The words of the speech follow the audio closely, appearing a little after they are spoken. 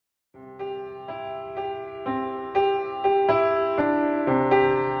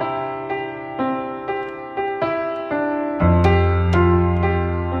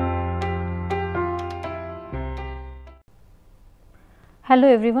Hello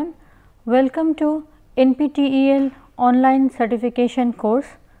everyone, welcome to NPTEL online certification course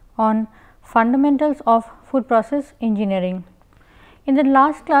on fundamentals of food process engineering. In the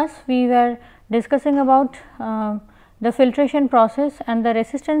last class we were discussing about the filtration process and the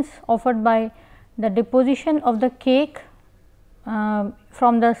resistance offered by the deposition of the cake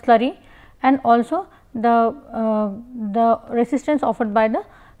from the slurry and also the resistance offered by the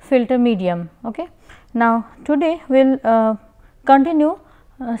filter medium. Okay. Now, today we will continue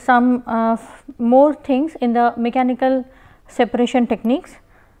some more things in the mechanical separation techniques.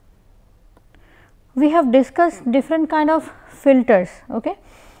 We have discussed different kind of filters, okay,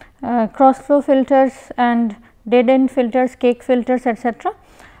 cross flow filters and dead end filters, cake filters, etc.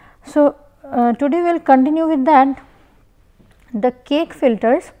 So, today we will continue with that. The cake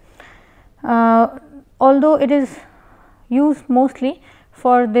filters, although it is used mostly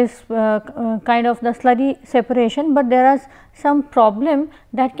for this kind of the slurry separation, but there are some problem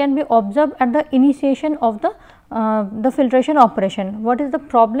that can be observed at the initiation of the filtration operation. What is the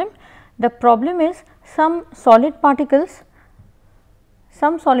problem? The problem is some solid particles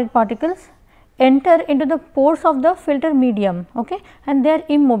enter into the pores of the filter medium, okay, and they are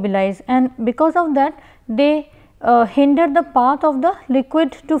immobilized, and because of that they hinder the path of the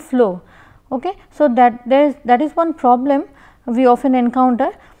liquid to flow. Okay. So, that is one problem we often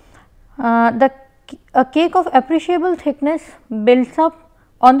encounter. A cake of appreciable thickness builds up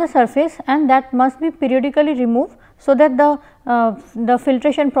on the surface and that must be periodically removed, so that the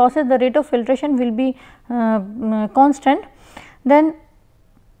filtration process, the rate of filtration will be constant. Then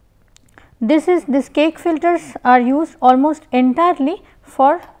this cake filters are used almost entirely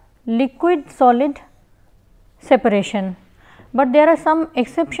for liquid solid separation, but there are some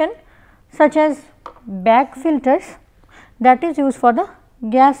exception such as bag filters that is used for the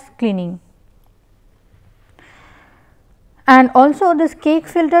gas cleaning. And also this cake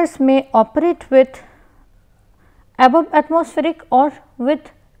filters may operate with above atmospheric or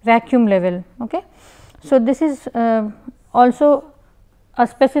with vacuum level. Okay. So, this is also a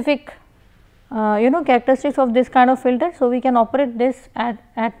specific characteristics of this kind of filter. So, we can operate this at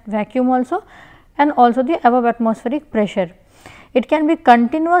vacuum also and also the above atmospheric pressure. It can be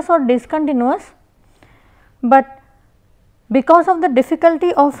continuous or discontinuous, but because of the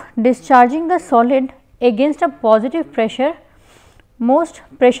difficulty of discharging the solid against a positive pressure, most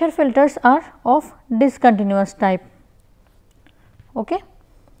pressure filters are of discontinuous type. Okay.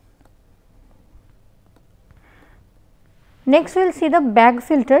 Next we will see the bag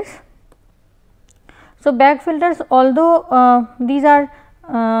filters. So, bag filters, although these are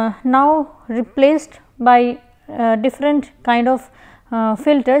now replaced by different kind of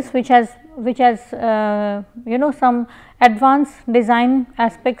filters which has some advanced design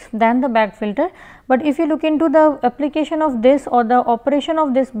aspects than the bag filter, but if you look into the application of this or the operation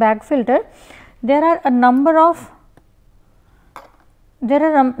of this bag filter, there are a number of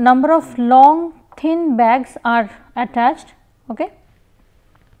long thin bags are attached. Okay.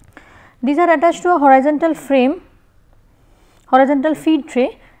 These are attached to a horizontal frame, horizontal feed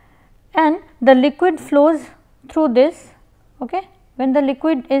tray, and the liquid flows through this. Okay. When the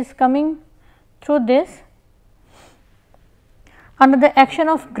liquid is coming through this, under the action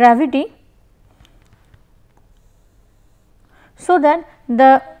of gravity, so that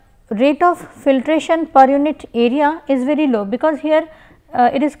the rate of filtration per unit area is very low, because here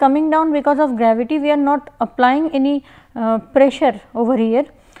it is coming down because of gravity, we are not applying any pressure over here.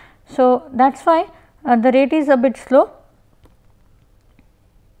 So, that is why the rate is a bit slow,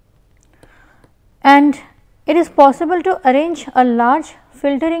 and it is possible to arrange a large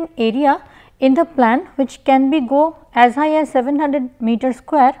filtering area in the plant which can be go as high as 700 meter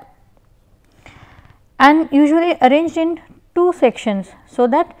square and usually arranged in 2 sections, so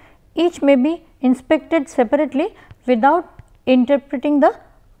that each may be inspected separately without interrupting the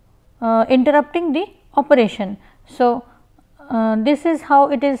operation. So, this is how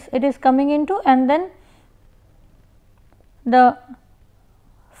it is coming into, and then the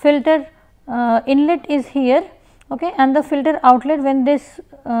filter inlet is here, okay, and the filter outlet, when this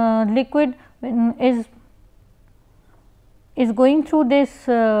liquid is going through this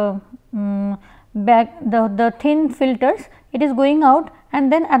bag, the thin filters, it is going out,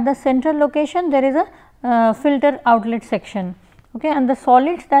 and then at the central location there is a filter outlet section, okay, and the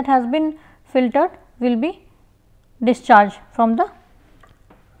solids that has been filtered will be discharged from the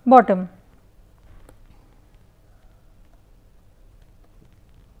bottom.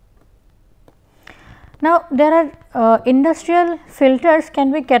 Now, there are industrial filters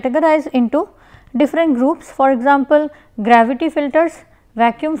can be categorized into different groups. For example, gravity filters,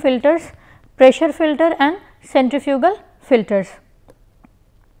 vacuum filters, pressure filter and centrifugal filters.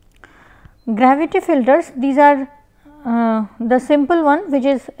 Gravity filters, these are the simple one which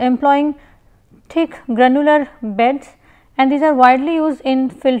is employing thick granular beds, and these are widely used in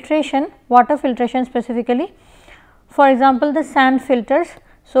filtration, water filtration specifically. For example, the sand filters.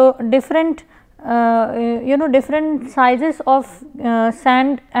 So, different different sizes of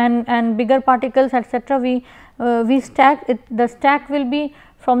sand and bigger particles etcetera, we stack it. The stack will be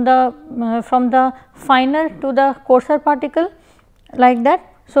from the finer to the coarser particle, like that.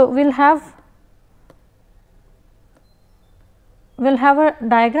 So, we will have a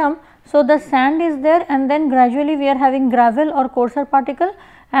diagram. So, the sand is there, and then gradually we are having gravel or coarser particle,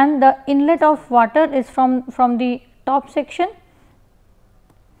 and the inlet of water is from the top section,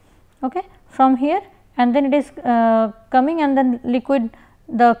 okay, from here, and then it is coming, and then liquid,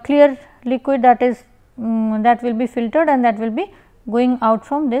 the clear liquid that is that will be filtered, and that will be going out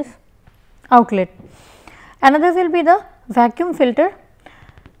from this outlet. Another will be the vacuum filter.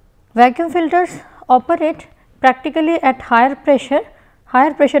 Vacuum filters operate practically at higher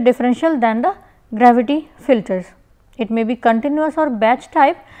pressure differential than the gravity filters. It may be continuous or batch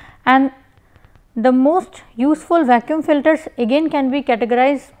type, and the most useful vacuum filters again can be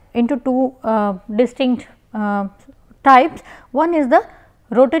categorized into two distinct types. One is the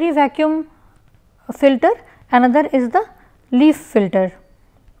rotary vacuum filter, another is the leaf filter.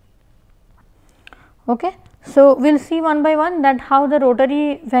 Okay. So, we will see one by one that how the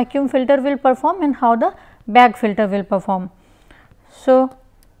rotary vacuum filter will perform and how the bag filter will perform. So,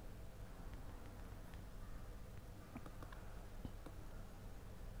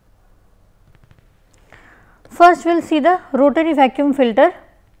 first we will see the rotary vacuum filter,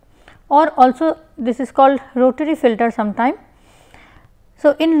 or also this is called rotary filter sometime.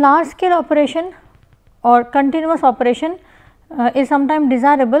 So, in large scale operation or continuous operation is sometimes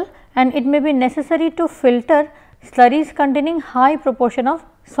desirable, and it may be necessary to filter slurries containing high proportion of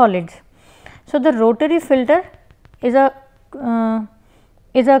solids. So, the rotary filter is a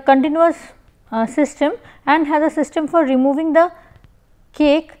continuous system and has a system for removing the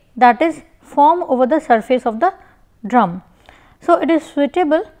cake that is formed over the surface of the drum. So, it is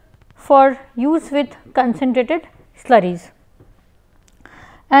suitable for use with concentrated slurries,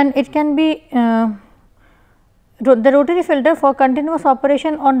 and it can be the rotary filter for continuous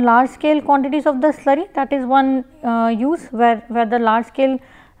operation on large scale quantities of the slurry, that is one use where the large scale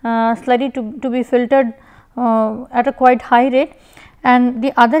slurry to be filtered at a quite high rate, and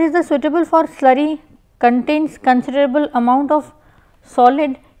the other is the suitable for slurry contains considerable amount of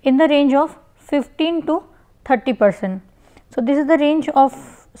solid in the range of 15 to 30%. So, this is the range of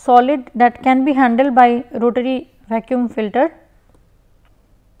solid that can be handled by rotary vacuum filter.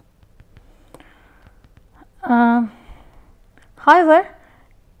 However,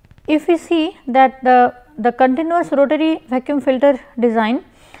 if we see that the continuous rotary vacuum filter design,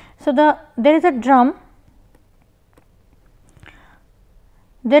 so there is a drum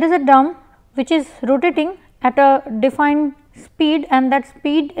which is rotating at a defined speed, and that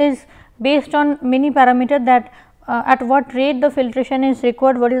speed is based on many parameters, that at what rate the filtration is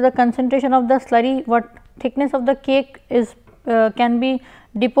required, what is the concentration of the slurry, what thickness of the cake is can be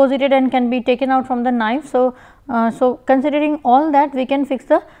deposited and can be taken out from the knife. So, considering all that, we can fix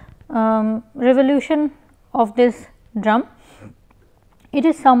the revolution of this drum. It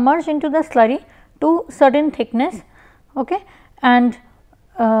is submerged into the slurry to certain thickness, okay, and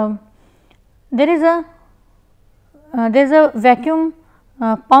there is a vacuum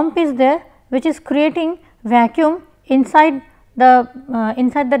pump is there, which is creating vacuum inside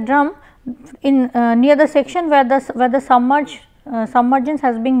the drum in near the section where the submergence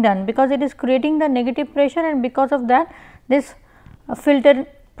has been done, because it is creating the negative pressure, and because of that this filtration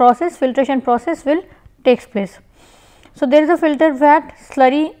process will takes place. So, there is a filter vat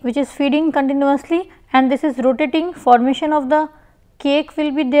slurry which is feeding continuously, and this is rotating. Formation of the cake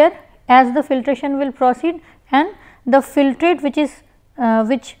will be there as the filtration will proceed, and the filtrate which is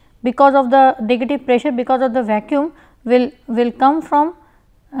which because of the negative pressure, because of the vacuum will come from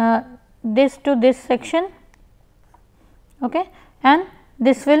this to this section, okay, and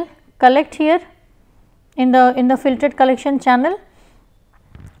this will collect here in the filtered collection channel,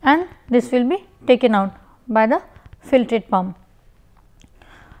 and this will be taken out by the filtrate pump.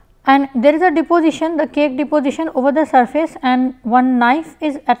 And there is a deposition, the cake deposition over the surface, and one knife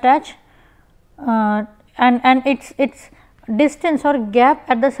is attached, and its distance or gap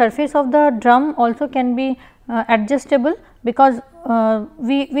at the surface of the drum also can be adjustable, because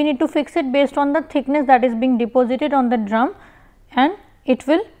we need to fix it based on the thickness that is being deposited on the drum, and it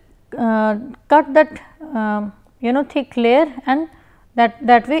will cut that thick layer, and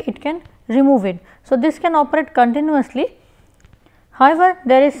that way it can remove it. So, this can operate continuously. However,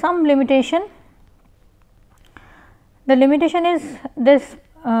 there is some limitation. The limitation is this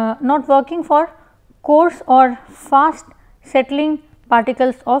not working for coarse or fast settling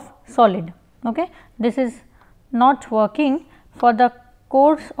particles of solid. Okay. This is not working for the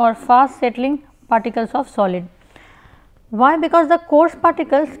coarse or fast settling particles of solid. Why? Because the coarse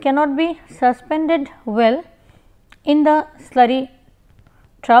particles cannot be suspended well in the slurry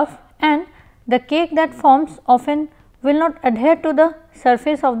trough, and the cake that forms often will not adhere to the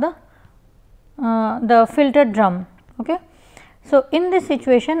surface of the filter drum. Okay. So, in this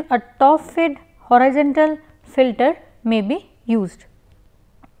situation a top fed horizontal filter may be used.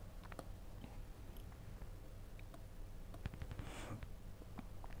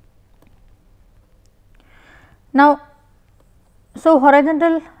 Now, so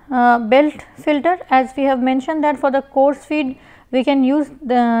horizontal belt filter, as we have mentioned that for the coarse feed we can use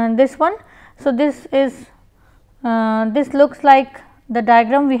this one. So, this is this looks like the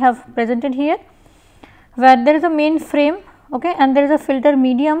diagram we have presented here, where there is a main frame, okay, and there is a filter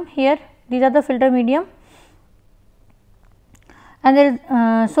medium here. These are the filter medium, and there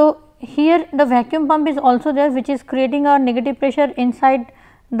is so here the vacuum pump is also there, which is creating a negative pressure inside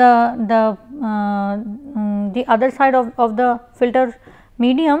the other side of the filter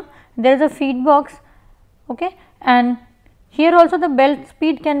medium. There is a feed box, okay, and here also the belt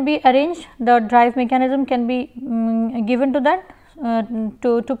speed can be arranged, the drive mechanism can be given to that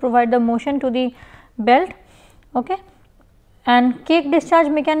to provide the motion to the belt, okay, and cake discharge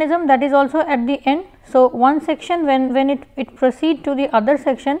mechanism, that is also at the end. So, one section when it proceed to the other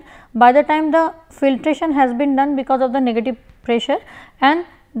section, by the time the filtration has been done because of the negative pressure, and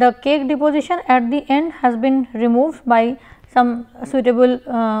the cake deposition at the end has been removed by some suitable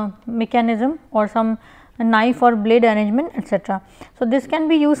mechanism or some knife or blade arrangement, etc. So, this can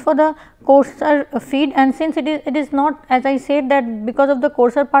be used for the coarser feed, and since it is not, as I said, that because of the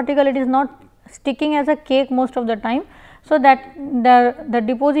coarser particle it is not sticking as a cake most of the time. So, that the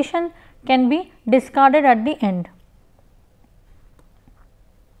deposition can be discarded at the end.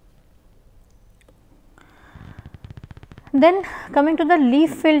 Then coming to the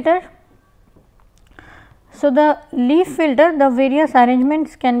leaf filter. So, the leaf filter, the various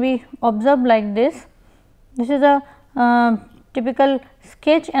arrangements can be observed like this. This is a typical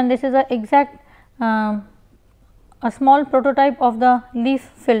sketch, and this is a exact a small prototype of the leaf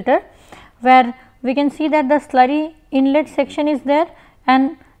filter, where we can see that the slurry inlet section is there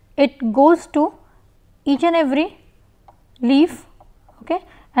and it goes to each and every leaf, okay,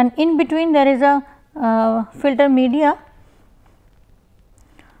 and in between there is a filter media.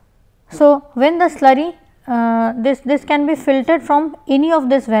 So, when the slurry this can be filtered from any of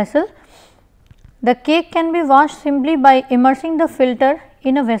this vessel, the cake can be washed simply by immersing the filter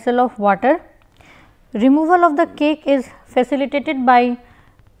in a vessel of water. Removal of the cake is facilitated by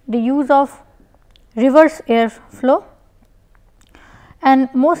the use of reverse air flow, and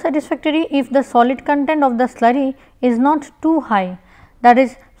most satisfactory if the solid content of the slurry is not too high, that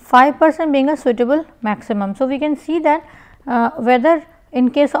is 5% being a suitable maximum. So, we can see that whether in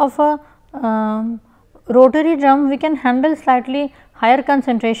case of a rotary drum we can handle slightly higher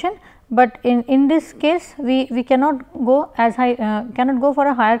concentration, but in this case we cannot go as high, cannot go for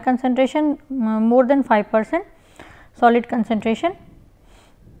a higher concentration more than 5% solid concentration.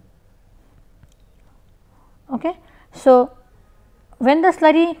 Okay. So, when the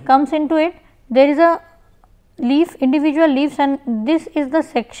slurry comes into it, there is a leaf, individual leaves, and this is the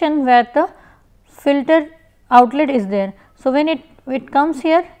section where the filter outlet is there. So, when it comes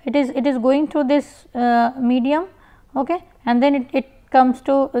here, it is going through this medium, okay, and then it comes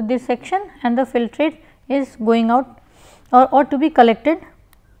to this section and the filtrate is going out or to be collected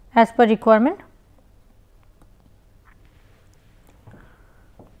as per requirement.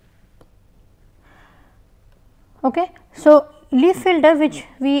 Okay. So, leaf filter, which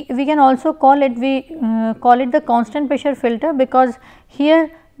we can also call it, call it the constant pressure filter, because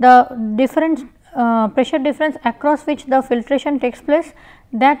here the different pressure difference across which the filtration takes place,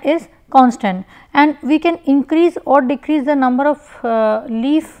 that is constant, and we can increase or decrease the number of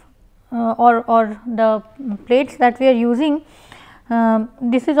leaf or the plates that we are using.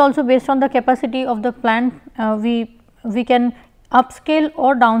 This is also based on the capacity of the plant. We can upscale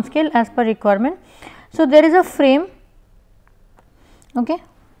or downscale as per requirement. So, there is a frame, okay.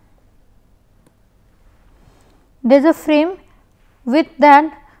 There is a frame, with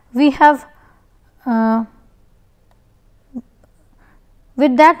that we have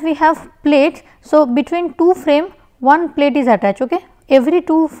plates. So, between two frame one plate is attached, okay. Every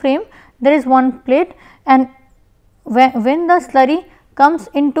two frame there is one plate, and when the slurry comes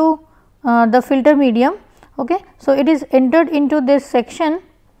into the filter medium, Okay. So, it is entered into this section,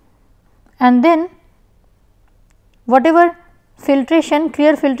 and then whatever filtration,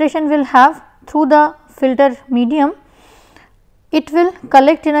 clear filtration will have through the filter medium, it will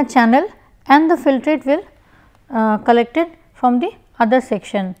collect in a channel and the filtrate will collected from the other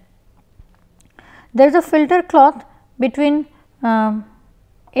section. There is a filter cloth between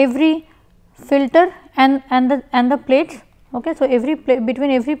every filter and the plates. Okay. So,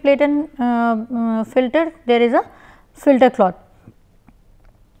 between every plate and filter there is a filter cloth.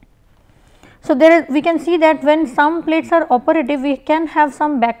 So, we can see that when some plates are operative, we can have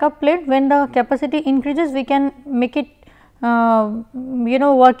some backup plate. When the capacity increases, we can make it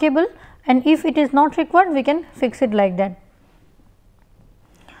workable, and if it is not required, we can fix it like that.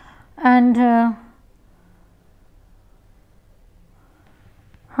 And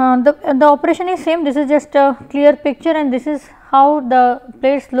the operation is same. This is just a clear picture, and this is how the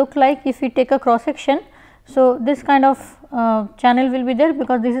plates look like if we take a cross section. So, this kind of channel will be there,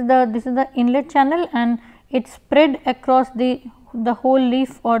 because this is the inlet channel, and it spread across the whole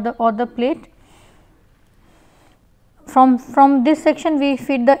leaf or the plate. From this section we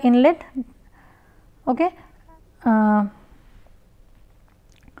feed the inlet. Okay. The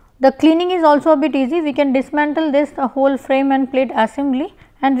cleaning is also a bit easy. We can dismantle this whole frame and plate assembly,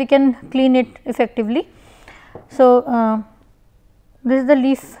 and we can clean it effectively. So, this is the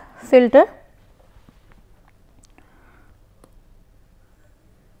leaf filter.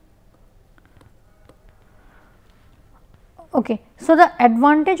 Okay. So, the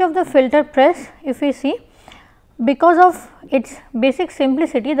advantage of the filter press, if we see, because of its basic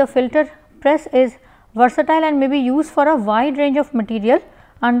simplicity, the filter press is versatile and may be used for a wide range of material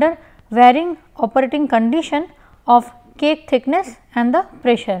under varying operating condition of cake thickness and the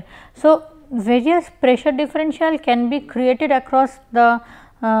pressure. So, various pressure differential can be created across the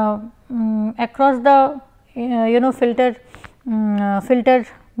filter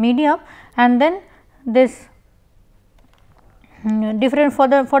medium, and then this different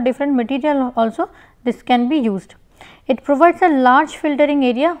for different material also this can be used. It provides a large filtering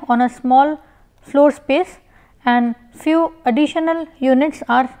area on a small floor space, and few additional units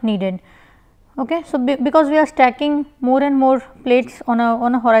are needed. Okay. So, because we are stacking more and more plates on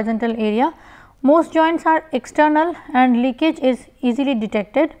a horizontal area, most joints are external and leakage is easily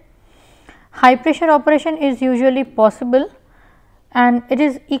detected. High pressure operation is usually possible, and it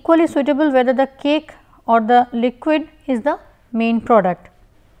is equally suitable whether the cake or the liquid is the main product.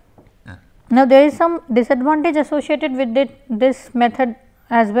 Now, there is some disadvantage associated with this method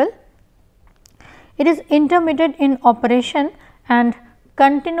as well. It is intermittent in operation, and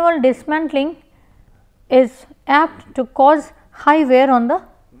continual dismantling is apt to cause high wear on the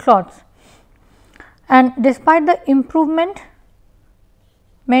cloths. And despite the improvement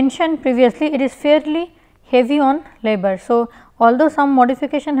mentioned previously, it is fairly heavy on labor. So, although some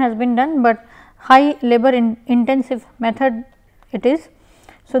modification has been done, but high labor intensive method it is.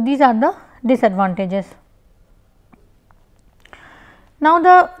 So, these are the disadvantages. Now,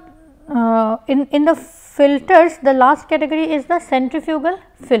 the in the filters, the last category is the centrifugal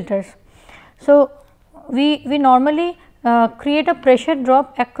filters. So, we normally create a pressure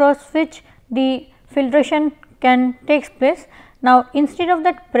drop across which the filtration can takes place. Now, instead of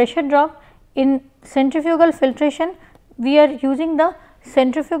that pressure drop in centrifugal filtration, we are using the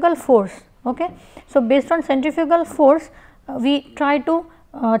centrifugal force. Okay. So, based on centrifugal force, we try to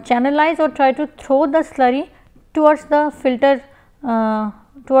channelize or try to throw the slurry towards the filter,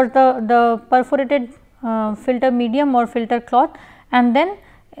 towards the perforated filter medium or filter cloth, and then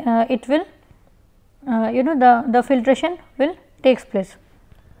it will the filtration will takes place.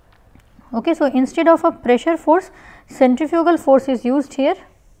 Okay. So, instead of a pressure force, centrifugal force is used here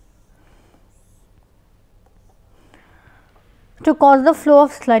to cause the flow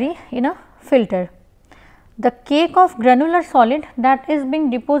of slurry in a filter. The cake of granular solid that is being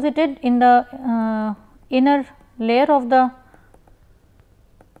deposited in the inner layer of the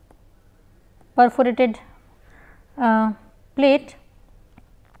perforated plate.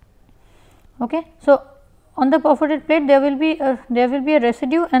 Okay. So, on the perforated plate there will be a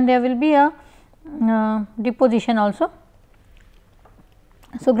residue, and there will be a deposition also.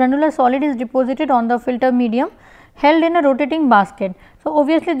 So, granular solid is deposited on the filter medium held in a rotating basket. So,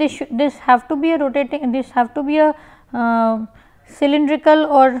 obviously, this have to be a rotating, this have to be a cylindrical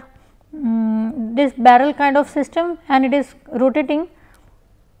or this barrel kind of system, and it is rotating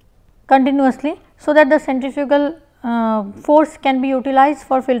continuously, so that the centrifugal force can be utilized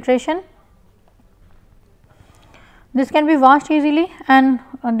for filtration. This can be washed easily, and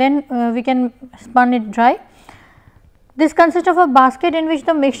then we can spun it dry. This consists of a basket in which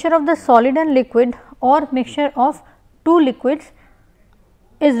the mixture of the solid and liquid or mixture of two liquids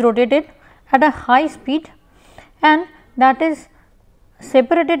is rotated at a high speed and that is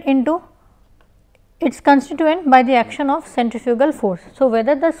separated into its constituent by the action of centrifugal force. So,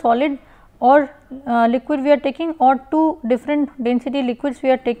 whether the solid or liquid we are taking or two different density liquids we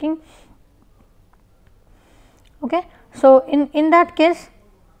are taking. Okay. So, in that case,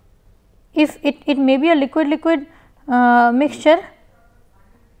 if it may be a liquid mixture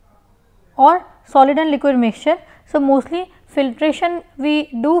or solid and liquid mixture. So, mostly filtration we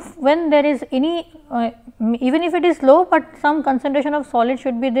do when there is any even if it is low, but some concentration of solid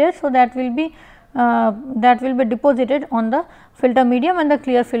should be there. So, that will be deposited on the filter medium and the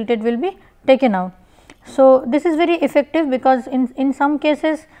clear filtrate will be taken out. So, this is very effective because in some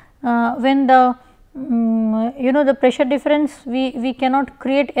cases when the the pressure difference we cannot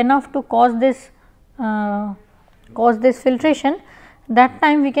create enough to cause this filtration, that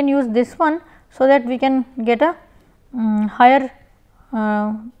time we can use this one, so that we can get a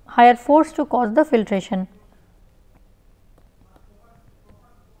higher force to cause the filtration.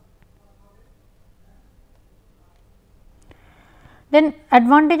 Then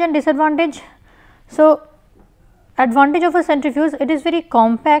advantage and disadvantage. So, advantage of a centrifuge, it is very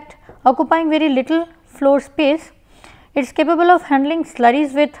compact, occupying very little floor space. It is capable of handling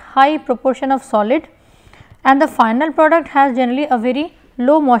slurries with high proportion of solid, and the final product has generally a very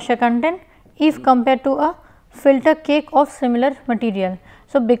low moisture content if compared to a filter cake of similar material.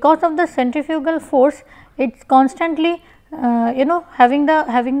 So, because of the centrifugal force, it is constantly having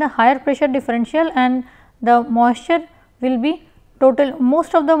the higher pressure differential, and the moisture will be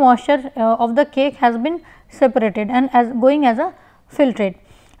most of the moisture of the cake has been separated and as going as a filtrate.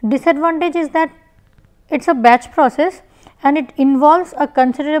 Disadvantage is that it is a batch process and it involves a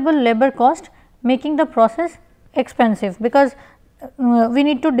considerable labor cost, making the process expensive, because we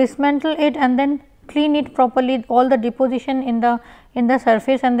need to dismantle it and then clean it properly, all the deposition in the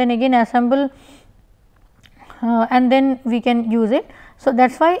surface, and then again assemble and then we can use it. So, that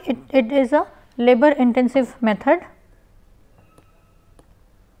is why it is a labor intensive method.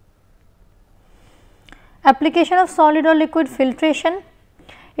 Application of solid or liquid filtration,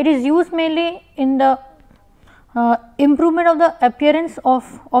 it is used mainly in the improvement of the appearance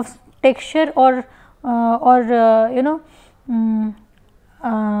of texture or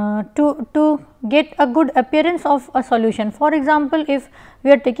to get a good appearance of a solution. For example, if we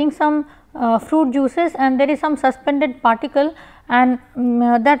are taking some fruit juices and there is some suspended particle and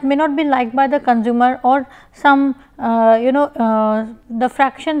that may not be liked by the consumer, or some the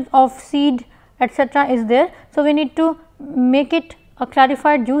fraction of seed etc. is there. So, we need to make it a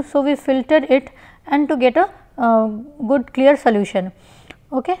clarified juice. So, we filter it and to get a good clear solution.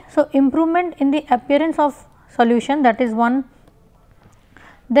 Okay. So, improvement in the appearance of solution, that is one.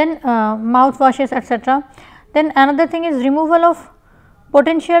 Then mouth washes etc. Then another thing is removal of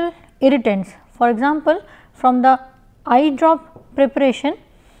potential irritants. For example, from the eye drop preparation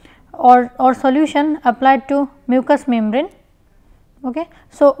or solution applied to mucous membrane. Okay.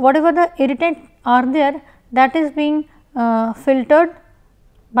 So, whatever the irritant are there, that is being filtered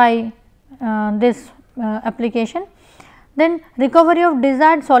by this application. Then recovery of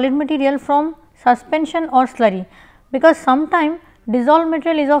desired solid material from suspension or slurry, because sometime dissolved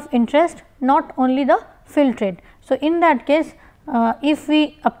material is of interest, not only the filtrate. So, in that case if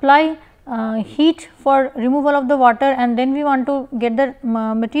we apply heat for removal of the water and then we want to get the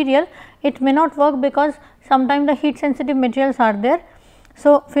material, it may not work because sometimes the heat sensitive materials are there.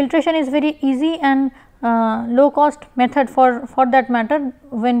 So, filtration is very easy and low cost method for that matter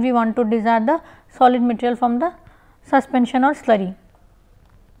when we want to desire the solid material from the suspension or slurry.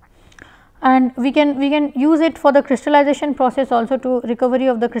 And we can use it for the crystallization process also, to recovery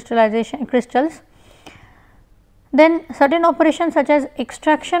of the crystallization crystals. Then certain operations such as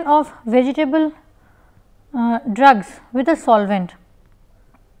extraction of vegetable drugs with a solvent,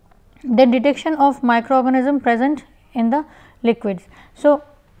 then detection of microorganism present in the liquids. So,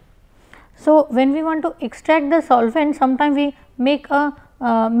 when we want to extract the solvent, sometimes we make a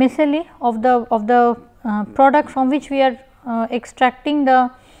micelle of the product from which we are extracting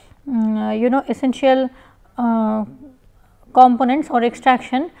the essential components or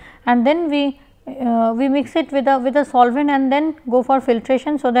extraction, and then we mix it with a solvent and then go for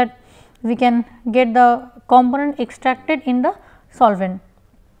filtration, so that we can get the component extracted in the solvent.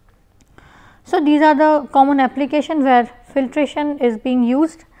 So, these are the common application where filtration is being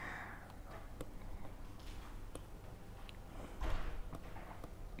used.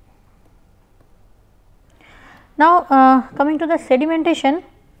 Now, coming to the sedimentation.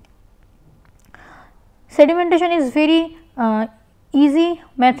 Sedimentation is very easy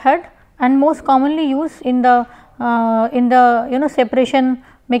method and most commonly used in the separation,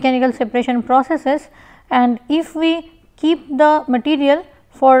 mechanical separation processes. And if we keep the material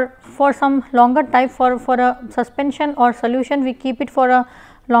for some longer time, for a suspension or solution, we keep it for a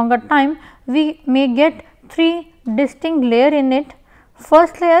longer time, we may get 3 distinct layer in it.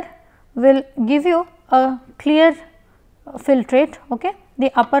 First layer will give you a clear filtrate, okay.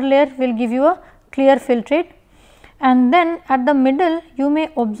 The upper layer will give you a clear filtrate, and then at the middle you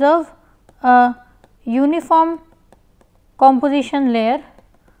may observe a uniform composition layer,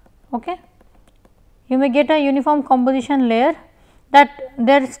 okay. You may get a uniform composition layer that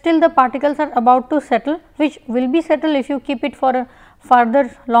there still the particles are about to settle, which will be settled if you keep it for a further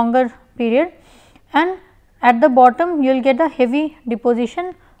longer period, and at the bottom you will get a heavy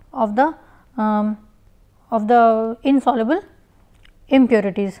deposition of the insoluble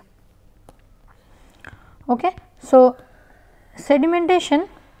impurities, okay. So, sedimentation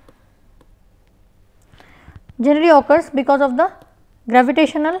generally occurs because of the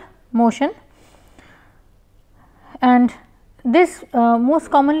gravitational motion, and this most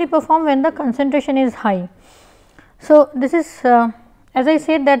commonly performed when the concentration is high. So, this is as I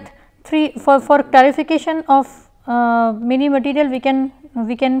said that for clarification of many material we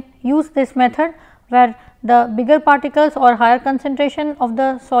can use this method, where the bigger particles or higher concentration of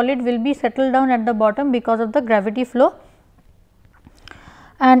the solid will be settled down at the bottom because of the gravity flow.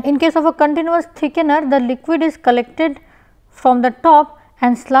 And in case of a continuous thickener, the liquid is collected from the top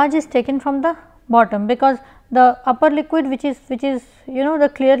and sludge is taken from the bottom, because the upper liquid which is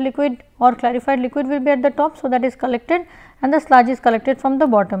the clear liquid or clarified liquid will be at the top. So, that is collected and the sludge is collected from the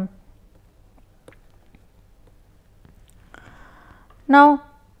bottom. Now,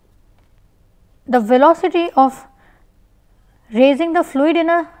 the velocity of raising the fluid in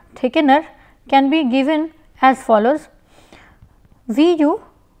a thickener can be given as follows: Vu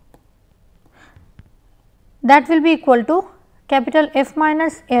that will be equal to capital F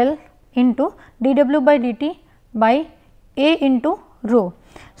minus L into dW by dt by A into rho.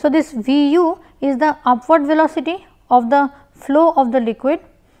 So, this Vu is the upward velocity of the flow of the liquid,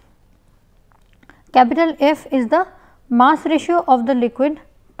 capital F is the mass ratio of the liquid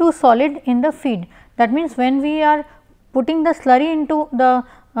to solid in the feed. That means, when we are putting the slurry into the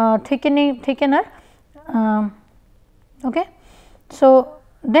thickener, okay. So,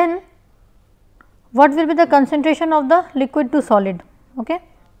 then what will be the concentration of the liquid to solid, okay.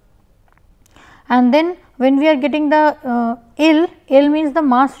 And then when we are getting the L means the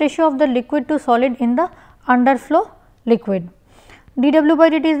mass ratio of the liquid to solid in the underflow liquid. dW by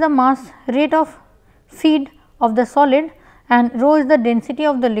dt is the mass rate of feed of the solid, and rho is the density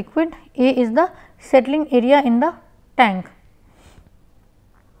of the liquid, A is the settling area in the tank.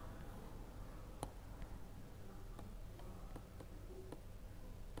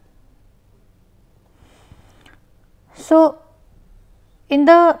 So, in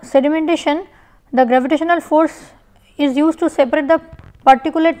the sedimentation, the gravitational force is used to separate the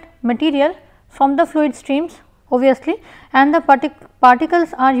particulate material from the fluid streams, obviously, and the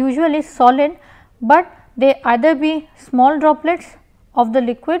particles are usually solid, but they either be small droplets of the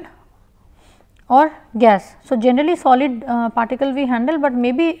liquid or gas. So, generally solid particle we handle, but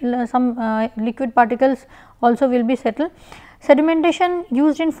maybe some liquid particles also will be settled. Sedimentation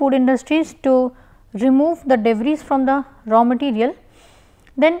used in food industries to remove the debris from the raw material,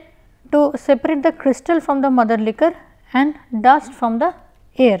 then to separate the crystal from the mother liquor and dust from the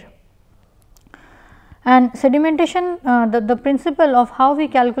air. And sedimentation, the principle of how we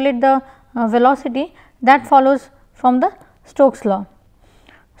calculate the velocity, that follows from the Stokes law.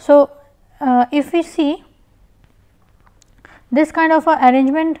 So, if we see, this kind of a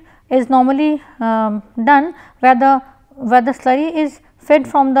arrangement is normally done where the slurry is fed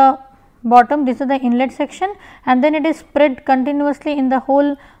from the bottom, this is the inlet section, and then it is spread continuously in the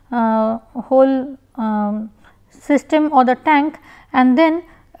whole system or the tank, and then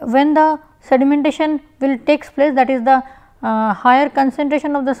when the sedimentation will takes place, that is the higher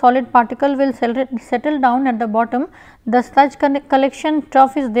concentration of the solid particle will settle down at the bottom, the sludge collection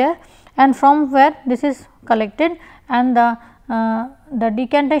trough is there, and from where this is collected, and the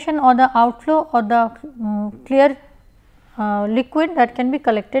decantation or the outflow or the clear liquid that can be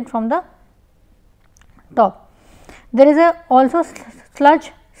collected from the top. There is a also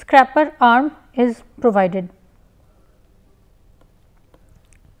sludge scraper arm is provided.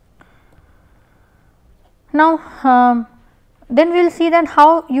 Now, then we will see that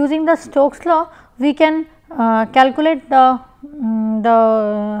how using the Stokes law we can calculate the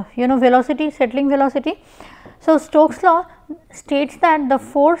velocity, settling velocity. So, Stokes law states that the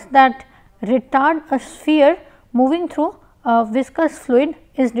force that retard a sphere moving through a viscous fluid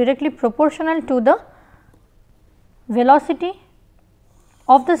is directly proportional to the velocity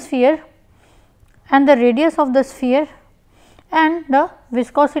of the sphere and the radius of the sphere and the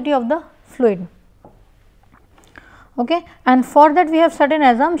viscosity of the fluid. Okay. And for that we have certain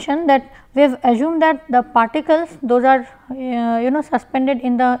assumption, that we have assumed that the particles, those are suspended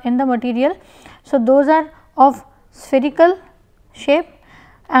in the material. So, those are of spherical shape,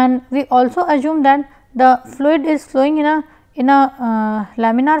 and we also assume that the fluid is flowing in a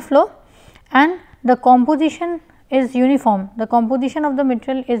laminar flow and the composition is uniform. The composition of the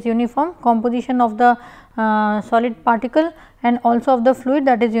material is uniform, composition of the solid particle and also of the fluid,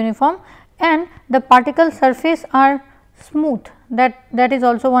 that is uniform, and the particle surface are smooth, that is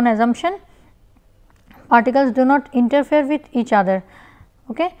also one assumption. Particles do not interfere with each other.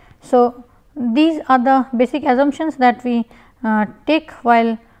 Okay. So, these are the basic assumptions that we take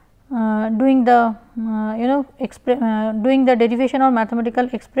while doing the doing the derivation or mathematical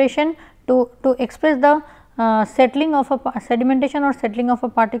expression to express the settling of a sedimentation or settling of a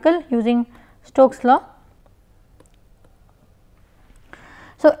particle using Stokes' law.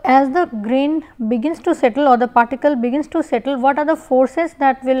 So, as the grain begins to settle or the particle begins to settle, what are the forces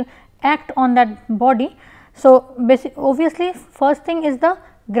that will act on that body? So, obviously first thing is the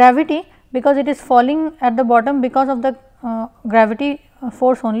gravity, because it is falling at the bottom because of the gravity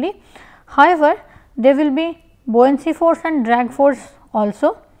force only. However, there will be buoyancy force and drag force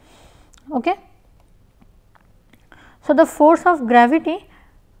also. Okay. So, the force of gravity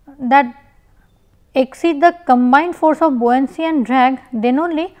that exceed the combined force of buoyancy and drag, then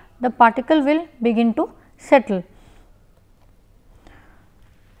only the particle will begin to settle.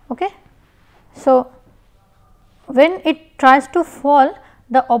 Okay. So, when it tries to fall,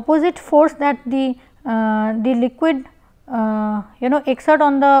 the opposite force that the liquid exert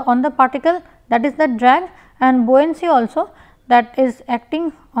on the particle, that is the drag, and buoyancy also, that is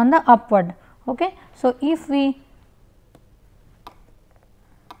acting on the upward. Okay. So, if we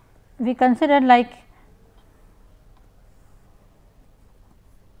consider like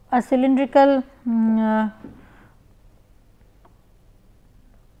a cylindrical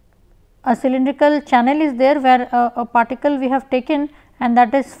channel is there, where a particle we have taken and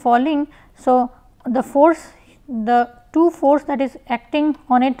that is falling. So, the force, the two force that is acting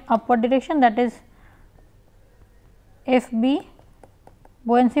on it upward direction, that is Fb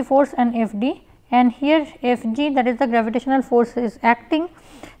buoyancy force and Fd, and here Fg, that is the gravitational force, is acting.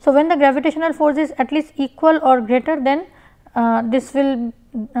 So, when the gravitational force is at least equal or greater, then this will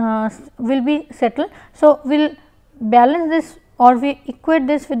be settled. So, we will balance this or we equate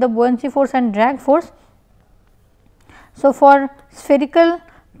this with the buoyancy force and drag force. So, for spherical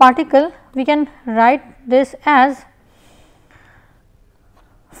particle we can write this as,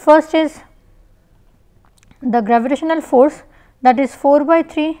 first is the gravitational force, that is 4 by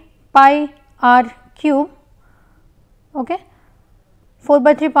 3 pi r cube, okay, 4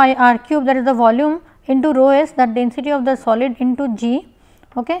 by 3 pi r cube, that is the volume, into rho s, that density of the solid, into g,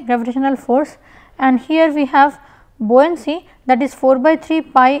 okay, gravitational force, and here we have buoyancy, that is 4 by 3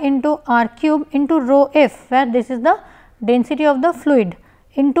 pi into r cube into rho f, where this is the density of the fluid,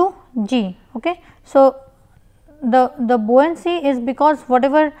 into g. Okay. So, the buoyancy is because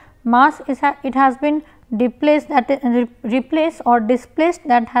whatever mass is it has been replaced, that replaced or displaced,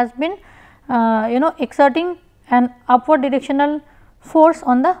 that has been exerting an upward directional force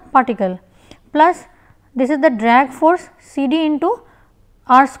on the particle, plus this is the drag force C d into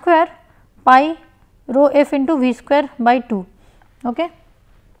r square pi rho f into v square by 2. Okay.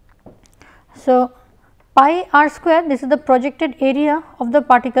 So, pi r square, this is the projected area of the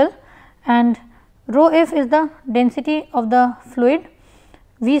particle, and rho f is the density of the fluid,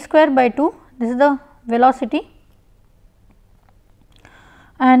 v square by 2, this is the velocity.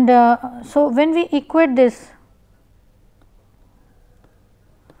 And so, when we equate this,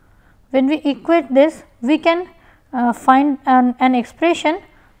 we can find an expression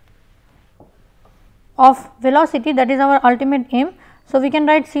of velocity, that is our ultimate aim. So, we can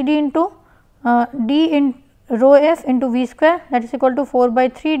write C d into d in rho f into v square, that is equal to 4 by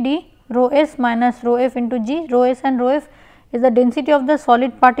 3 d rho s minus rho f into g. Rho s and rho f is the density of the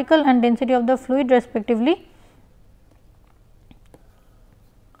solid particle and density of the fluid respectively.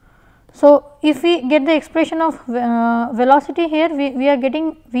 So, if we get the expression of velocity here, we are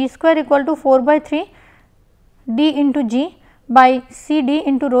getting v square equal to 4 by 3 d into g by C d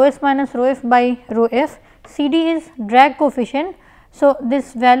into rho s minus rho f by rho f. C d is drag coefficient. So,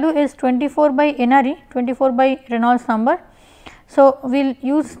 this value is 24 by NRE, 24 by Reynolds number. So, we will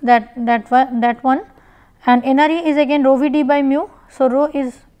use that one, and NRE is again rho v d by mu. So, rho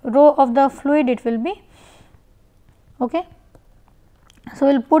is rho of the fluid, it will be, Okay. So,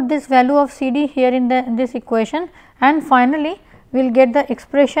 we will put this value of C d here in this equation, and finally, we will get the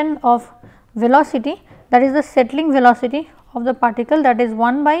expression of velocity, that is the settling velocity of the particle, that is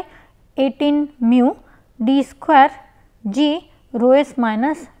 1 by 18 mu d square g rho s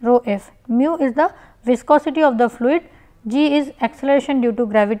minus rho f. Mu is the viscosity of the fluid, g is acceleration due to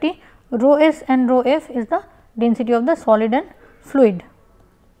gravity, rho s and rho f is the density of the solid and fluid.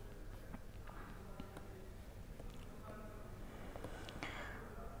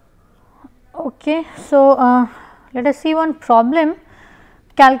 Okay. So, let us see one problem.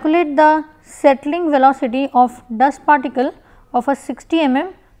 Calculate the settling velocity of dust particle of a 60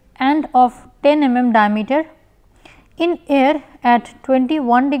 mm and of 10 mm diameter in air at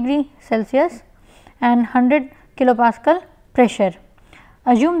 21 degree Celsius and 100 kilopascal pressure.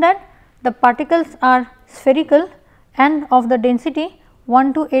 Assume that the particles are spherical and of the density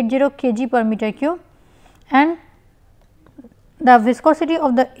 1280 kg per meter cube, and the viscosity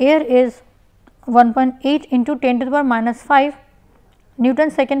of the air is 1.8 into 10 to the power minus 5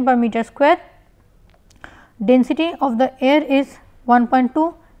 Newton second per meter square. Density of the air is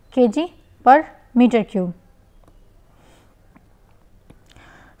 1.2 kg per meter cube.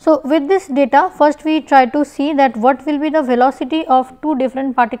 So, with this data, first we try to see that what will be the velocity of two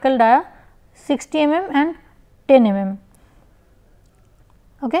different particle dia, 60 mm and 10 mm.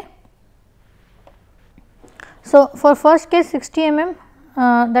 Okay. So, for first case 60 mm,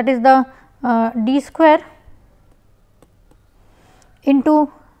 that is the d square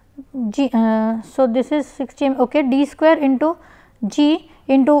into g. So, this is 60 mm, okay, d square into g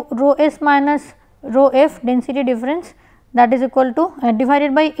into rho s minus rho f density difference, that is equal to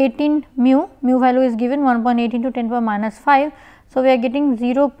divided by 18 mu, mu value is given 1.8 into 10 to the power minus 5. So, we are getting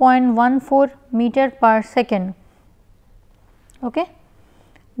 0.14 meter per second. Okay.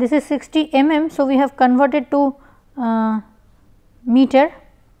 This is 60 mm. So, we have converted to meter.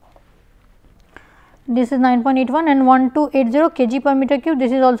 This is 9.81 and 1280 kg per meter cube,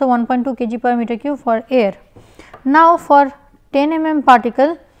 this is also 1.2 kg per meter cube for air. Now, for 10 mm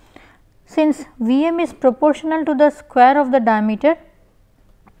particle, since Vm is proportional to the square of the diameter,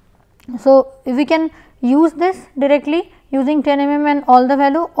 so we can use this directly using 10 mm and all the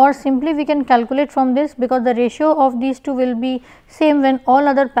value, or simply we can calculate from this, because the ratio of these two will be same when all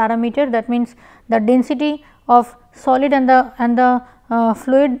other parameter, that means the density of solid and the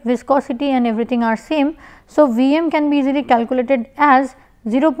fluid viscosity and everything are same. So, Vm can be easily calculated as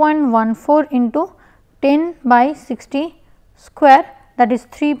 0.14 into 10 by 60 square, that is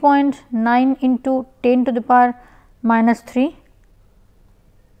 3.9 into 10 to the power minus 3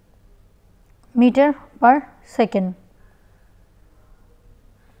 meter per second.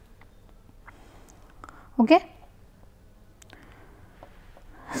 Okay.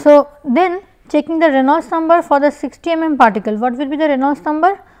 So, then checking the Reynolds number for the 60 mm particle, what will be the Reynolds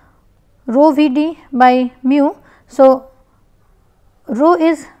number? Rho V d by mu. So, rho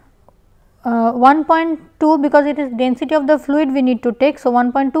is 1.2, because it is density of the fluid we need to take. So,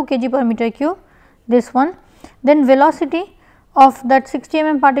 1.2 kg per meter cube, this one. Then velocity of that 60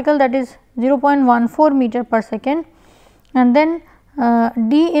 mm particle, that is 0.14 meter per second, and then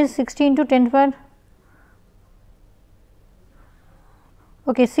d is 60 into 10 to the power,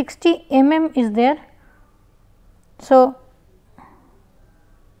 okay, 60 mm is there. So,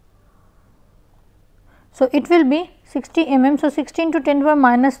 it will be 60 mm. So, 60 into 10 to the power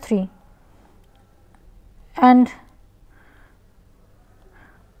minus 3, and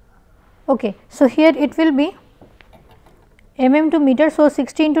okay. So, here it will be mm to meter. So,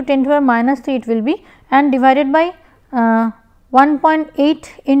 60 into 10 to the power minus 3 it will be, and divided by 1.8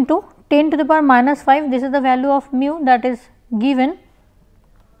 into 10 to the power minus 5, this is the value of mu that is given.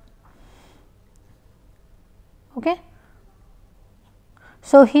 Okay.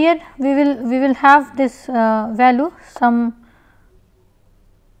 So, here we will have this value some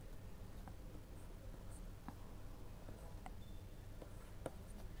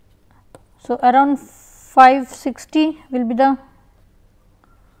so around 560 will be the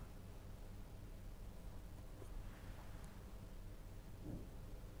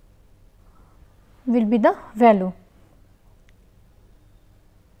value.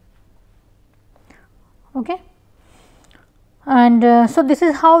 Okay. And so, this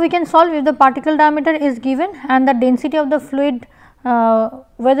is how we can solve if the particle diameter is given and the density of the fluid,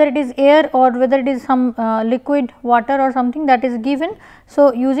 whether it is air or whether it is some liquid water or something, that is given.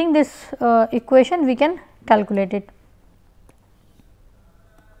 So, using this equation we can calculate it.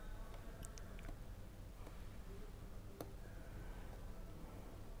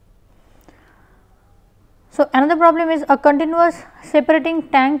 So, another problem is a continuous separating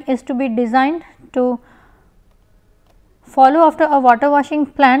tank is to be designed to follow after a water washing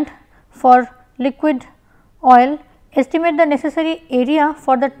plant for liquid oil, estimate the necessary area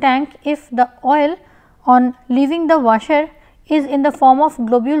for the tank if the oil on leaving the washer is in the form of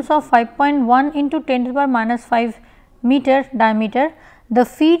globules of 5.1 into 10 to the power minus 5 meter diameter. The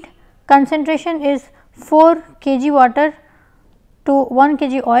feed concentration is 4 kg water to 1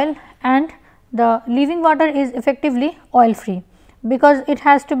 kg oil and the leaving water is effectively oil free, because it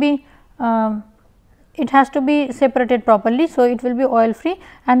has to be separated properly. So, it will be oil free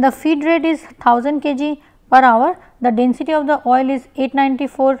and the feed rate is 1000 kg per hour. The density of the oil is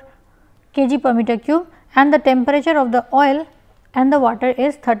 894 kg per meter cube and the temperature of the oil and the water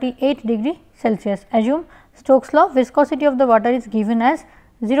is 38 degree Celsius. Assume Stokes law, viscosity of the water is given as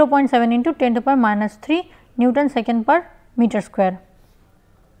 0.7 into 10 to the power minus 3 Newton second per meter square.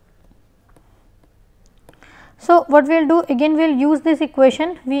 So, what we will do again, we will use this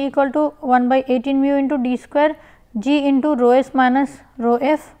equation V equal to 1 by 18 mu into d square g into rho s minus rho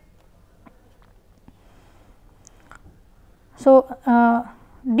f. So,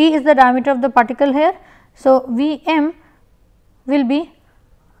 d is the diameter of the particle here. So, V m will be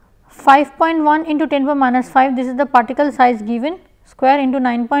 5.1 into 10 to the power minus 5, this is the particle size given, square into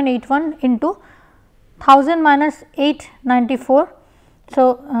 9.81 into 1000 minus 894.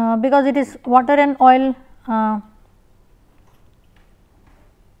 So, because it is water and oil,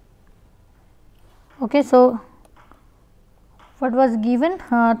 okay. So, what was given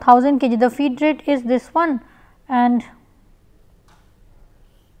 1000 kg, the feed rate is this one and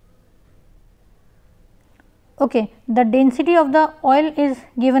okay, the density of the oil is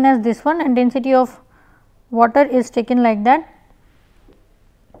given as this one and density of water is taken like that.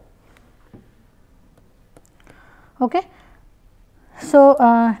 Okay. So,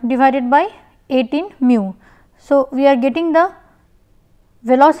 divided by 18 mu. So, we are getting the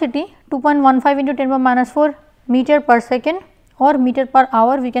velocity 2.15 into 10 to the power minus 4 meter per second or meter per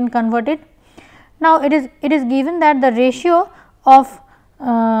hour, we can convert it. Now, it is given that the ratio of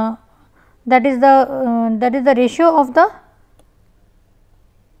that is the ratio of the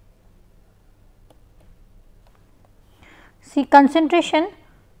concentration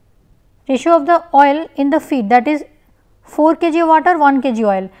ratio of the oil in the feed, that is 4 kg water 1 kg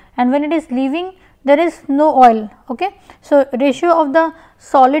oil, and when it is leaving there is no oil. Okay. So, ratio of the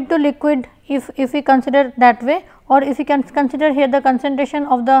solid to liquid, if we consider that way, or if we can consider here the concentration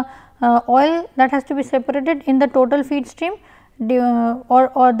of the oil that has to be separated in the total feed stream,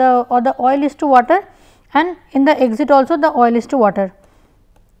 or the oil is to water, and in the exit also the oil is to water.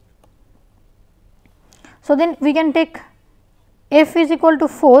 So, then we can take F is equal to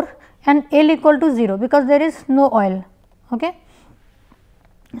 4 and L equal to 0, because there is no oil. Okay.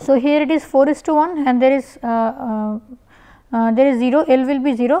 So, here it is 4:1 and there is 0, L will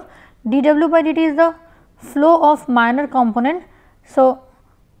be 0, dW by dt is the flow of minor component. So,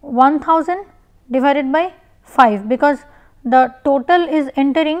 1000 divided by 5, because the total is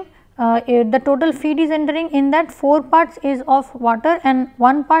entering, the total feed is entering, in that 4 parts is of water and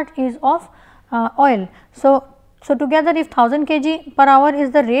 1 part is of oil. So, together if 1000 kg per hour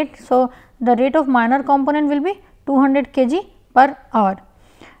is the rate, so the rate of minor component will be 200 kg per hour,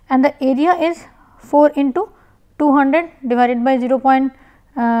 and the area is 4 into 200 divided by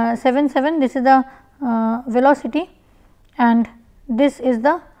 0.77, this is the velocity and this is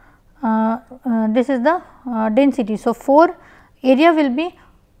the density. So, 4 area will be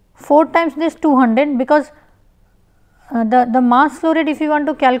 4 times this 200, because the mass flow rate, if you want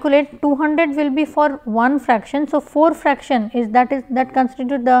to calculate, 200 will be for 1 fraction. So, 4 fraction is that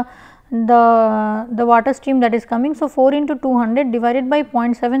constitute the water stream that is coming. So, 4 into 200 divided by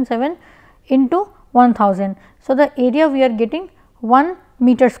 0.77 into 1000. So, the area we are getting 1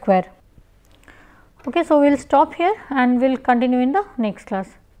 meter square. Okay. So, we will stop here and we will continue in the next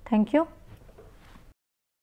class. Thank you.